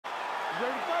All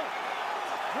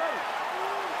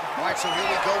right, so here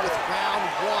we go with round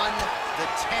one. The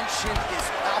tension is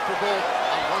palpable.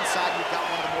 On one side, you've got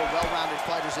one of the more well-rounded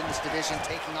fighters in this division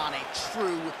taking on a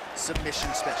true submission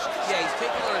specialist. Yeah, he's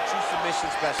taking on a true submission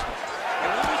specialist.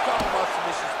 And when we talk about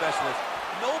submission specialists,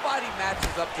 nobody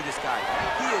matches up to this guy.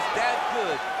 He is that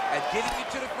good at getting you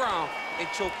to the ground and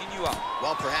choking you out.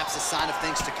 Well, perhaps a sign of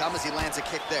things to come as he lands a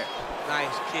kick there.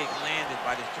 Nice kick landed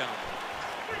by this gentleman.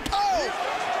 Oh!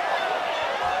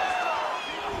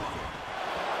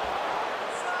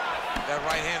 That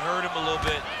right hand hurt him a little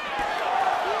bit.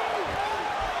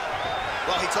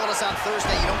 Well, he told us on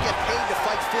Thursday you don't get paid to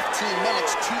fight 15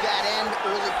 minutes. To that end,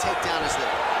 early takedown is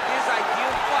there. His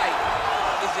ideal fight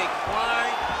is a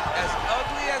grind as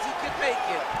ugly as he can make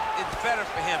it. It's better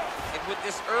for him. And with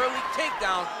this early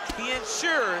takedown, he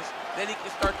ensures that he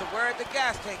can start to wear at the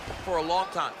gas tank for a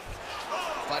long time.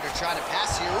 Fighter trying to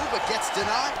pass you, but gets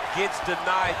denied. Gets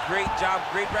denied. Great job,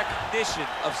 great recognition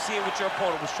of seeing what your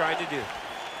opponent was trying to do.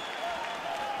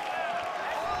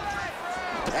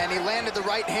 And he landed the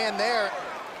right hand there.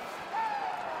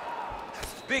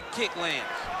 Big kick lands.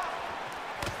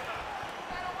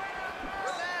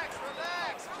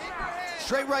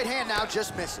 Straight right hand now,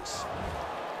 just misses.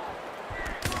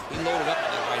 He loaded up on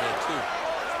that right hand, too.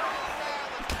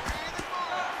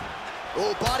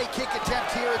 Oh, body kick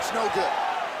attempt here, it's no good.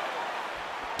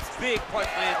 Big punch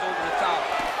lands over the top.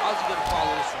 How's he gonna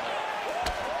follow this one?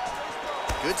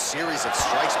 Good series of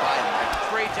strikes by him there.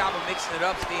 Great job of mixing it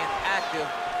up, staying active,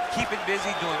 keeping busy,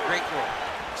 doing great work.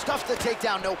 Stuffs the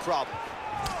takedown, no problem.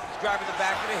 He's grabbing the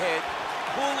back of the head,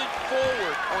 pulling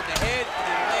forward on the head, and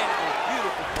then landing those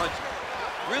beautiful punches.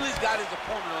 Really's got his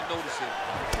opponent on notice here.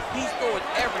 He's throwing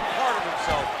every part of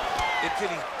himself into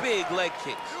these big leg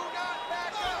kicks.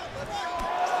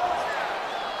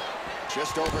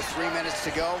 Just over 3 minutes to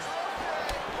go.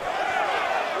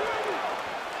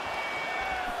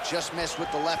 Just missed with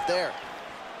the left there.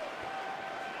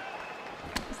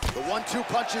 The 1-2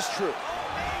 punch is true.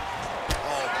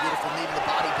 Oh, beautiful knee to the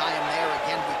body by him there.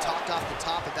 Again, we talked off the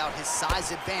top about his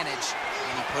size advantage,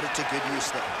 and he put it to good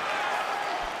use there.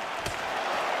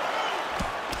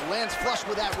 Lands flush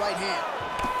with that right hand.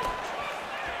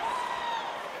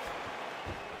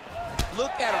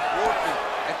 Look at him working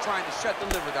and trying to shut the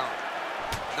liver down.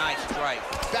 Nice strike.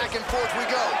 Back and forth we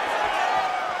go.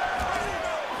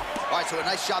 All right, so a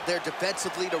nice job there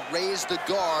defensively to raise the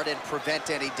guard and prevent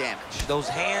any damage.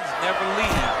 Those hands never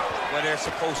leave where they're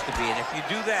supposed to be, and if you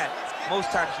do that,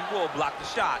 most times you will block the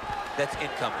shot that's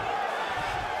incoming.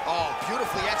 Oh,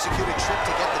 beautifully executed trip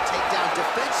to get the takedown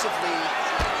defensively.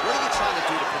 What are you trying to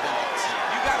do to prevent this?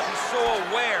 You gotta be so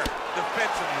aware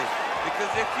defensively,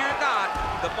 because if you're not,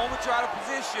 the moment you're out of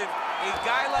position, a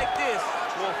guy like this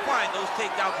will find those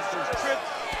takedowns and those trips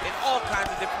in all kinds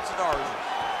of different scenarios.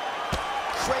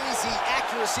 Crazy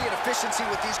accuracy and efficiency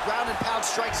with these ground and pound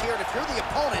strikes here, and if you're the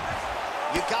opponent,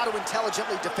 you got to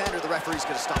intelligently defend or the referee's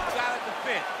gonna stop it. You gotta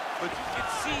defend, but you can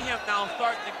see him now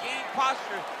starting to gain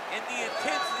posture, and the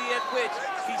intensity at which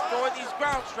he's throwing these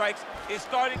ground strikes is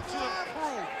starting to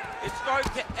improve. It's starting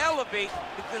to elevate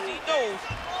because he knows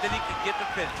that he can get the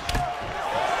finish.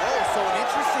 Oh, so an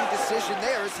interesting decision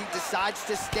there as he decides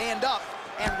to stand up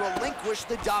and relinquish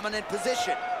the dominant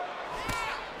position.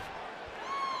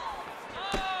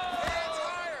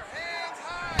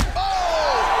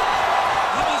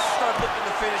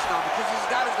 Finish now because he's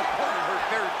got his opponent hurt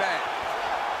very bad.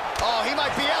 Oh, he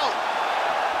might be out.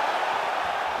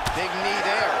 Big knee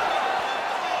there.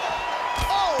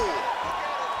 Oh!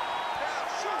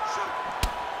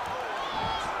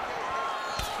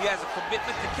 He has a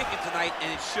commitment to kicking tonight,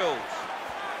 and it shows.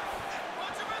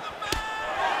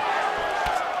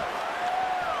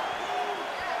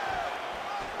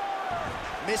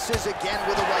 Misses again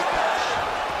with a right punch.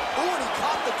 Oh, and he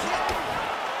caught the kick.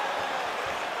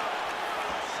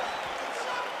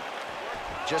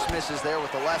 Just misses there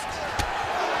with the left.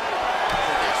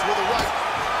 Next with the right.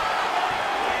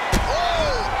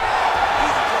 Oh!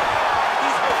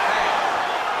 He's hurt bad.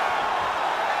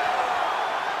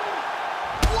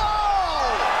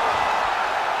 Whoa!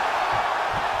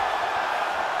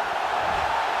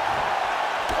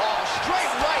 Oh,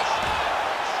 straight right.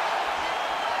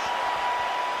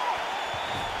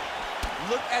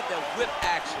 Look at the whip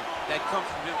action that comes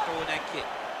from him throwing that kick.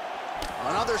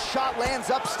 Another shot lands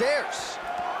upstairs.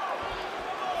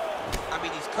 I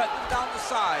mean, he's cutting down the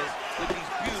size with these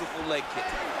beautiful leg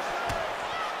kicks.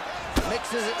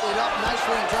 Mixes it up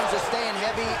nicely in terms of staying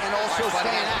heavy and also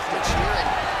staying active here. And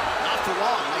not for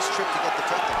long. Nice trip to get the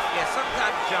takedown. Yeah,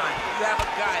 sometimes, John, you have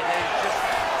a guy that is just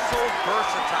so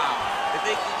versatile that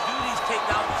they can do these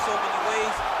takedowns in so many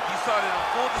ways. You saw it on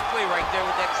full display right there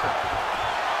with that trip.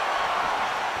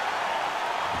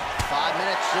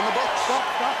 minutes in the books. Stop.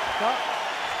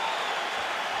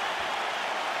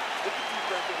 Take a deep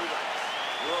breath and relax.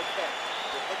 You're okay.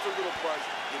 Your head's a little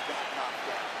buzzed. You got knocked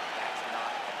down. That's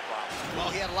not a problem.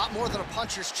 Well, he had a lot more than a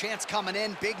puncher's chance coming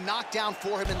in. Big knockdown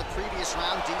for him in the previous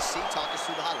round. DC, talk us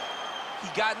through the highlight. He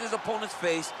got in his opponent's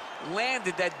face,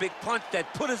 landed that big punch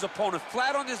that put his opponent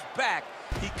flat on his back.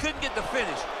 He couldn't get the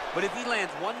finish, but if he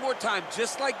lands one more time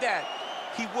just like that,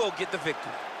 he will get the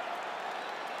victory.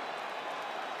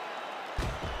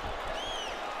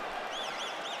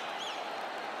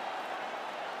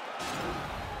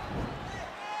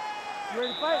 You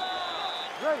ready to fight?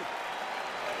 Ready.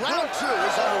 Round 2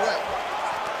 is underway.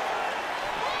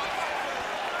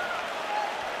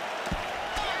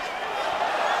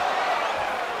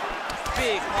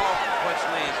 Big, powerful punch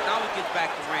lands. Now he gets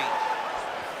back to range.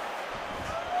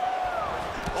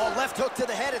 Oh, left hook to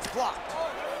the head, it's blocked.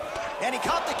 And he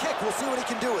caught the kick. We'll see what he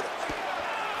can do with it.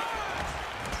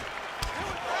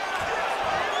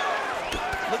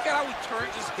 Look at how he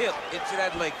turns his hip into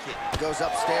that leg kick. Goes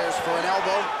upstairs for an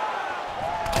elbow.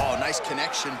 Oh, nice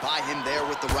connection by him there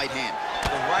with the right hand.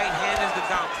 The right hand is the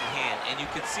dominant hand, and you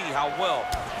can see how well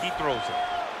he throws it.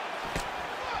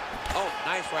 Oh,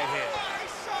 nice right hand.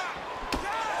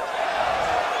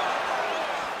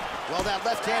 Well, that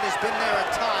left hand has been there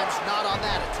at times, not on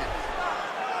that attempt.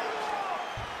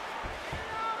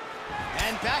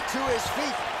 And back to his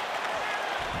feet.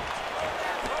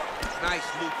 Nice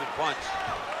looping punch.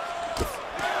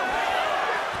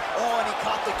 Oh, and he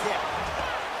caught the kick.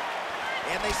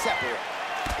 And they separate.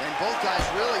 And both guys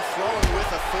really throwing with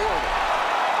authority.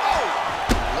 Oh!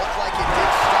 Looked like it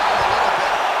did stall a little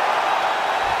bit.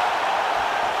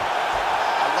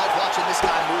 I love watching this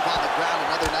guy move on the ground.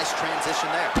 Another nice transition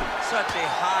there. Such a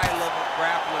high-level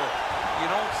grappler.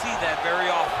 You don't see that very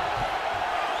often.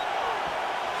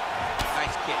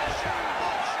 Nice kick.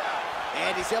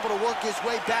 And he's able to work his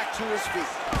way back to his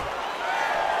feet.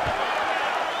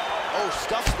 Oh,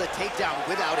 stuffs the takedown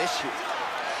without issue.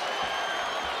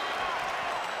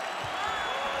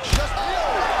 Just, whoa!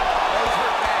 Oh, he's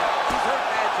hurt bad. He's hurt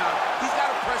bad, John. He's got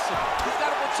to press him. He's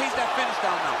got to go chase that finish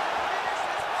down now.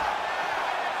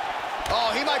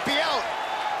 Oh, he might be out.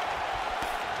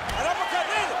 An uppercut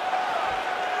in.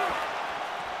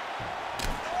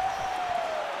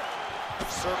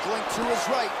 Circling to his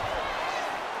right.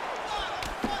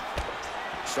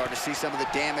 Starting to see some of the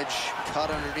damage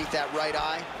cut underneath that right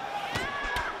eye.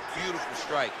 Beautiful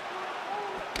strike.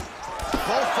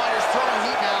 Both fighters throwing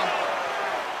heat now.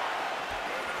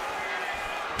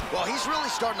 Well, he's really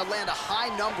starting to land a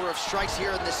high number of strikes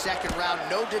here in the second round.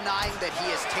 No denying that he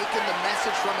has taken the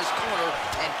message from his corner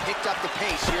and picked up the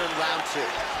pace here in round 2.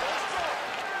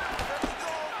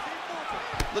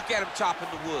 Look at him chopping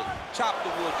the wood. Chop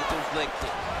the wood with those leg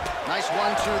kicks. Nice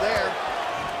 1-2 there.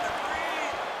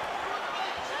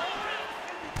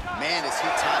 Man, is he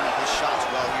timing his shots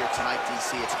well here tonight,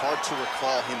 DC. It's hard to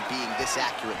recall him being this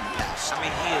accurate in the past. I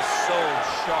mean, he is so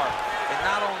sharp. And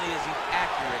not only is he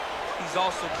accurate, he's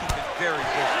also keeping very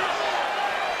busy.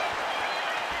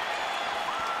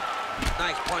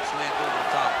 Nice punch land over the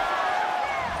top.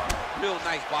 Real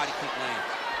nice body kick land.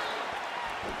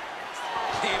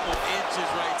 Came on inches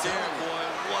right there, boy.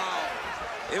 Wow.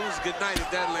 It was good night if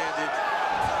that landed.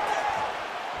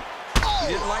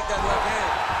 He didn't like that left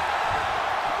hand.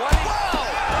 What? Wow!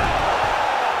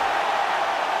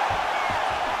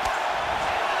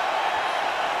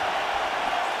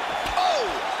 Oh!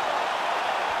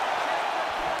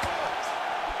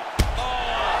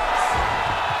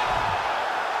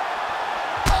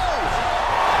 Oh!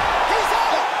 He's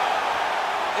out!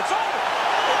 It's over.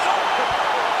 It's over.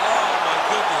 Oh, my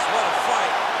goodness. What a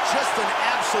fight. Just an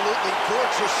absolutely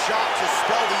gorgeous shot to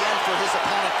spell the end for his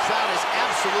opponent. Crowd is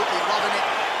absolutely loving it.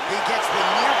 He gets the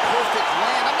near-perfect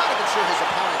land. I'm not even sure his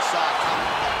opponent saw it coming.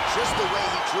 Just the way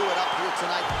he drew it up here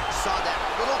tonight, saw that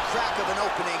little crack of an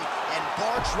opening and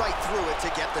barged right through it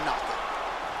to get the knockout.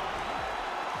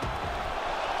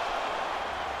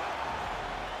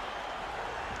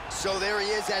 So there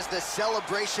he is as the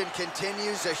celebration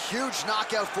continues. A huge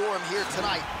knockout for him here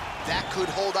tonight. That could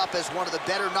hold up as one of the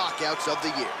better knockouts of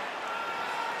the year.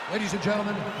 Ladies and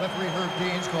gentlemen, referee Herb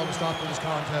Dean's called a stop to this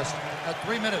contest at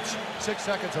 3 minutes, 6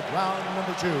 seconds of round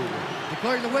number 2.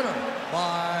 Declaring the winner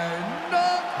by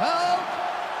knockout,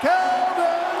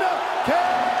 Calvin